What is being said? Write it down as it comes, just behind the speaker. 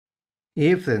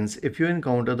Hey friends, if you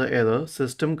encounter the error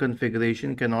system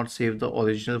configuration cannot save the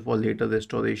original for later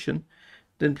restoration,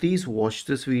 then please watch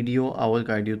this video. I will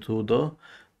guide you through the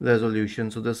resolution.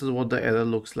 So this is what the error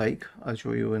looks like. I'll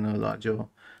show you in a larger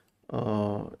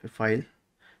file.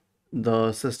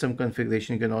 The system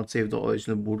configuration cannot save the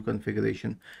original boot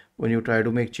configuration when you try to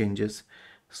make changes.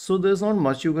 So there's not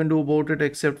much you can do about it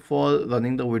except for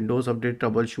running the Windows Update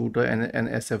Troubleshooter and an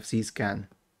SFC scan,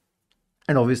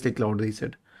 and obviously cloud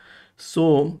reset.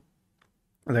 So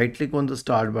right click on the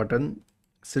start button,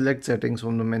 select settings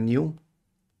from the menu,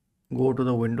 go to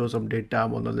the Windows Update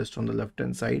tab on the list on the left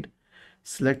hand side,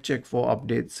 select check for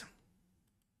updates.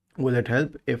 Will it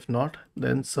help? If not,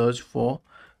 then search for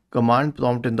command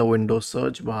prompt in the Windows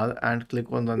search bar and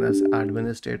click on run as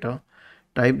administrator.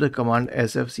 Type the command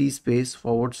sfc space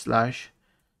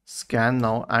 / scan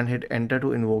now and hit enter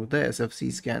to invoke the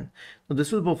sfc scan. Now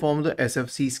this will perform the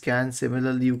sfc scan.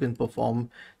 Similarly, you can perform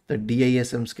the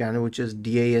dism scan, which is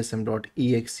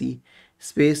dism.exe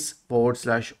space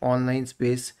 / online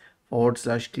space /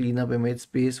 cleanup image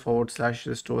space /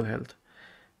 restore health.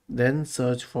 Then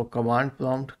search for command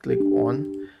prompt, click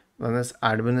on run as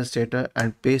administrator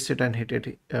and paste it and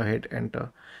hit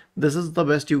enter. This is the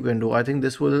best you can do. I think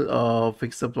this will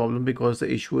fix the problem because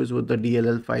the issue is with the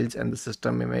DLL files and the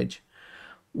system image.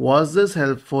 Was this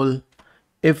helpful?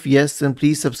 If yes, then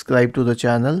please subscribe to the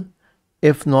channel.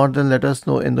 If not, then let us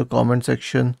know in the comment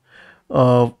section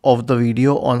of the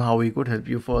video on how we could help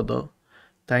you further.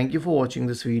 Thank you for watching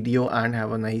this video and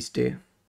have a nice day.